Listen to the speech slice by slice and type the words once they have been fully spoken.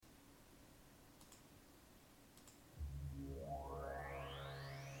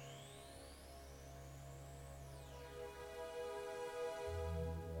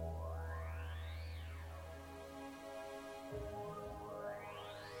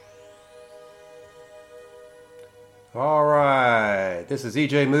All right, this is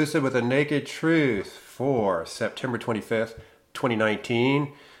EJ Musa with a Naked Truth for September 25th,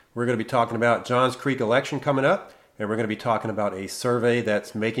 2019. We're going to be talking about Johns Creek election coming up, and we're going to be talking about a survey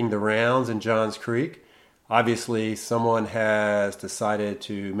that's making the rounds in Johns Creek. Obviously, someone has decided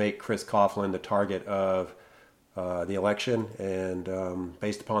to make Chris Coughlin the target of the election, and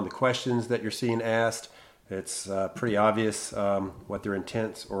based upon the questions that you're seeing asked, it's pretty obvious what their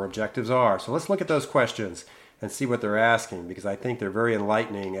intents or objectives are. So let's look at those questions and see what they're asking, because I think they're very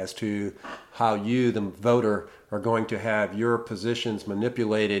enlightening as to how you, the voter, are going to have your positions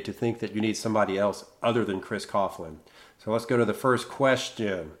manipulated to think that you need somebody else other than Chris Coughlin. So let's go to the first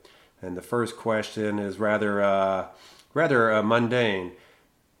question. And the first question is rather mundane.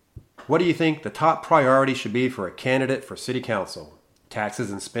 What do you think the top priority should be for a candidate for city council?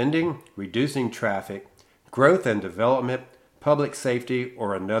 Taxes and spending, reducing traffic, growth and development, public safety,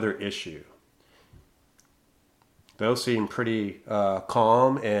 or another issue? Those seem pretty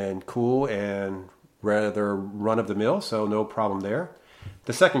calm and cool and rather run-of-the-mill, so no problem there.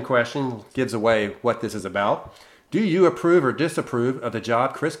 The second question gives away what this is about. Do you approve or disapprove of the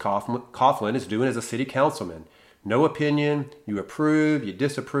job Chris Coughlin is doing as a city councilman? No opinion, you approve, you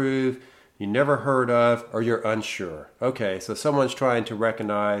disapprove, you never heard of, or you're unsure. Okay, so someone's trying to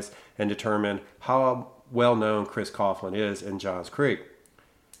recognize and determine how well-known Chris Coughlin is in Johns Creek.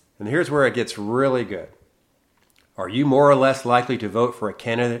 And here's where it gets really good. Are you more or less likely to vote for a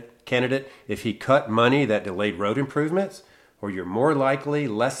candidate if he cut money that delayed road improvements? Or you're more likely,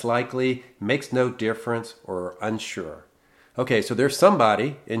 less likely, makes no difference, or unsure? Okay, so there's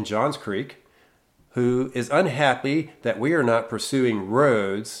somebody in Johns Creek who is unhappy that we are not pursuing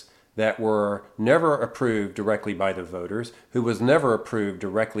roads that were never approved directly by the voters, who was never approved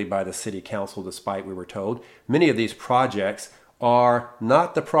directly by the city council, despite we were told. Many of these projects are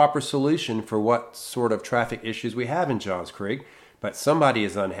not the proper solution for what sort of traffic issues we have in Johns Creek, but somebody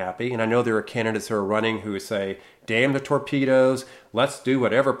is unhappy, and I know there are candidates who are running who say, damn the torpedoes, let's do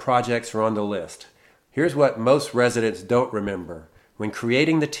whatever projects are on the list. Here's what most residents don't remember. When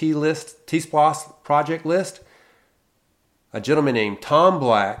creating the T-SPLOS project list, a gentleman named Tom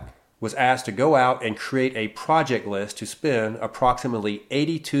Black was asked to go out and create a project list to spend approximately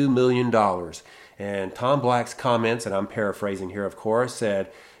 $82 million. And Tom Black's comments, and I'm paraphrasing here, of course,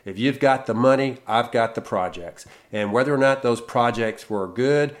 said, if you've got the money, I've got the projects. And whether or not those projects were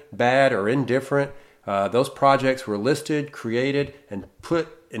good, bad, or indifferent, those projects were listed, created, and put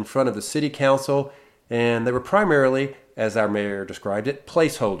in front of the city council. And they were primarily, as our mayor described it,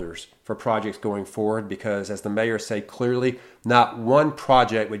 placeholders for projects going forward, because as the mayor said clearly, not one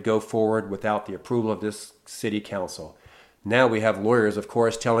project would go forward without the approval of this city council. Now we have lawyers, of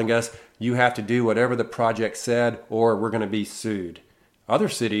course, telling us you have to do whatever the project said or we're going to be sued. Other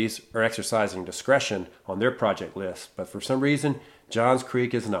cities are exercising discretion on their project list, but for some reason, Johns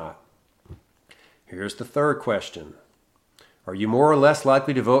Creek is not. Here's the third question. Are you more or less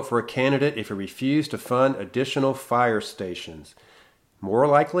likely to vote for a candidate if he refused to fund additional fire stations? More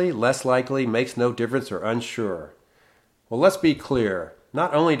likely, less likely, makes no difference, or unsure? Well, let's be clear.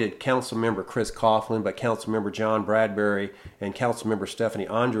 Not only did Councilmember Chris Coughlin, but Councilmember John Bradbury and Councilmember Stephanie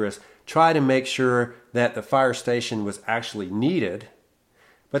Andrus try to make sure that the fire station was actually needed,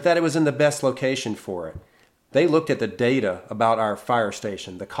 but that it was in the best location for it. They looked at the data about our fire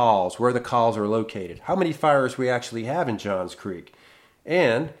station, the calls, where the calls are located, how many fires we actually have in Johns Creek,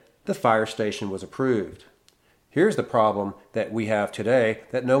 and the fire station was approved. Here's the problem that we have today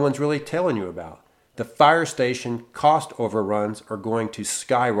that no one's really telling you about. The fire station cost overruns are going to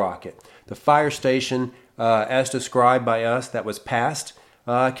skyrocket. The fire station, as described by us, that was passed,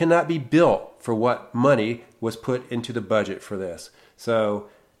 cannot be built for what money was put into the budget for this. So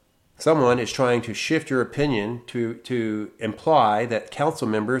someone is trying to shift your opinion to imply that council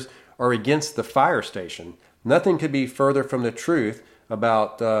members are against the fire station. Nothing could be further from the truth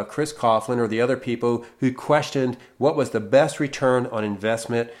about Chris Coughlin or the other people who questioned what was the best return on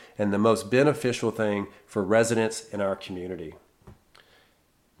investment and the most beneficial thing for residents in our community.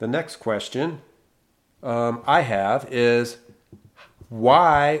 The next question I have is,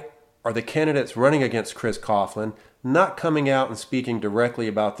 why are the candidates running against Chris Coughlin not coming out and speaking directly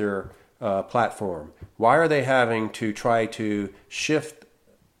about their platform? Why are they having to try to shift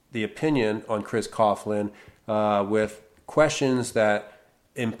the opinion on Chris Coughlin with questions that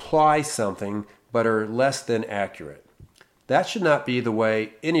imply something but are less than accurate? That should not be the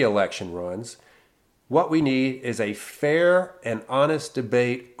way any election runs. What we need is a fair and honest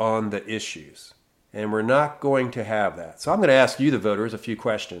debate on the issues, and we're not going to have that. So I'm going to ask you, the voters, a few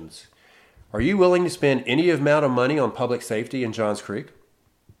questions. Are you willing to spend any amount of money on public safety in Johns Creek?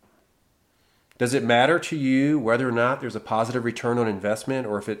 Does it matter to you whether or not there's a positive return on investment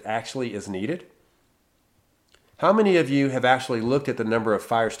or if it actually is needed? How many of you have actually looked at the number of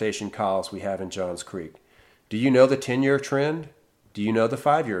fire station calls we have in Johns Creek? Do you know the 10-year trend? Do you know the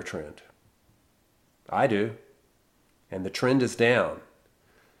 5-year trend? I do. And the trend is down.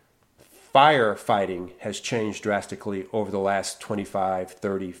 Firefighting has changed drastically over the last 25,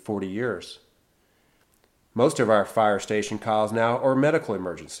 30, 40 years. Most of our fire station calls now are medical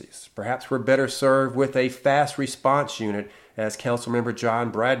emergencies. Perhaps we're better served with a fast response unit, as Councilmember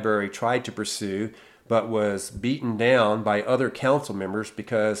John Bradbury tried to pursue, but was beaten down by other council members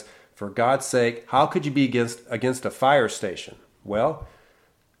because, for God's sake, how could you be against a fire station? Well,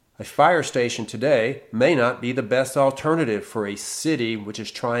 a fire station today may not be the best alternative for a city which is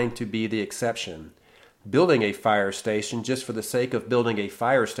trying to be the exception. Building a fire station just for the sake of building a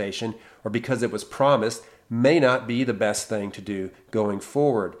fire station or because it was promised may not be the best thing to do going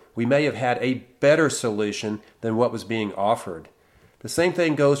forward. We may have had a better solution than what was being offered. The same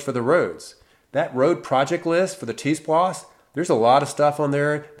thing goes for the roads. That road project list for the T-Splosh, there's a lot of stuff on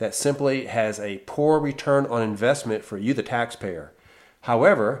there that simply has a poor return on investment for you, the taxpayer.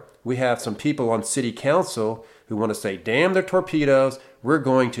 However, we have some people on city council who want to say, damn the torpedoes, we're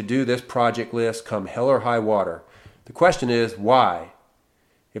going to do this project list come hell or high water. The question is, why?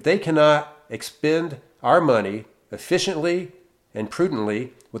 If they cannot expend our money efficiently and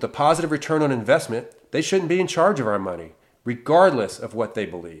prudently with a positive return on investment, they shouldn't be in charge of our money, regardless of what they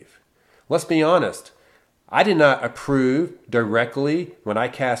believe. Let's be honest. I did not approve directly when I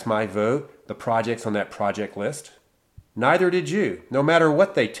cast my vote the projects on that project list. Neither did you, no matter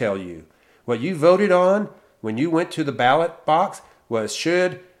what they tell you. What you voted on when you went to the ballot box was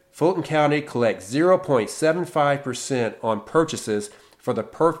should Fulton County collect 0.75% on purchases for the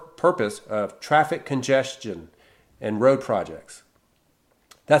purpose of traffic congestion and road projects.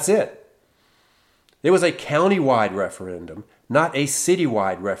 That's it. It was a county-wide referendum, not a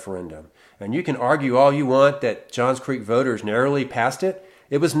city-wide referendum. And you can argue all you want that Johns Creek voters narrowly passed it.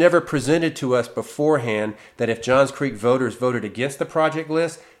 It was never presented to us beforehand that if Johns Creek voters voted against the project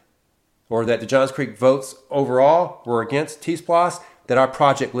list or that the Johns Creek votes overall were against T-Splosh, that our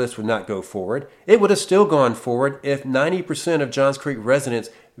project list would not go forward. It would have still gone forward if 90% of Johns Creek residents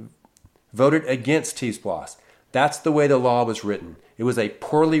voted against T-Splosh. That's the way the law was written. It was a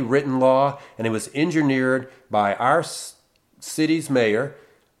poorly written law, and it was engineered by our city's mayor,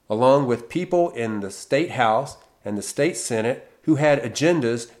 along with people in the state house and the state senate who had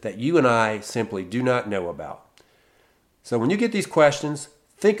agendas that you and I simply do not know about. So when you get these questions,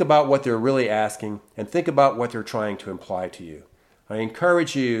 think about what they're really asking and think about what they're trying to imply to you. I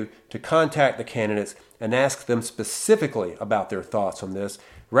encourage you to contact the candidates and ask them specifically about their thoughts on this,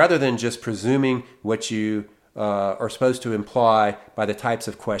 rather than just presuming what you are supposed to imply by the types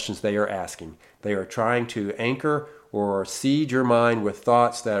of questions they are asking. They are trying to anchor or seed your mind with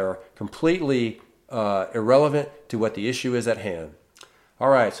thoughts that are completely irrelevant to what the issue is at hand. All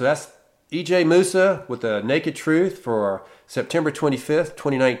right, so that's E.J. Musa with the Naked Truth for September 25th,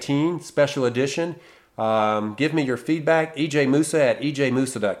 2019, special edition. Give me your feedback,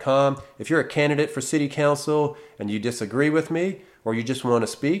 ejmusa@ejmusa.com. If you're a candidate for city council and you disagree with me or you just want to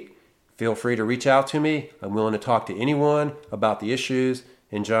speak, feel free to reach out to me. I'm willing to talk to anyone about the issues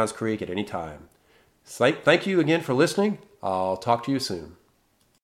in Johns Creek at any time. Thank you again for listening. I'll talk to you soon.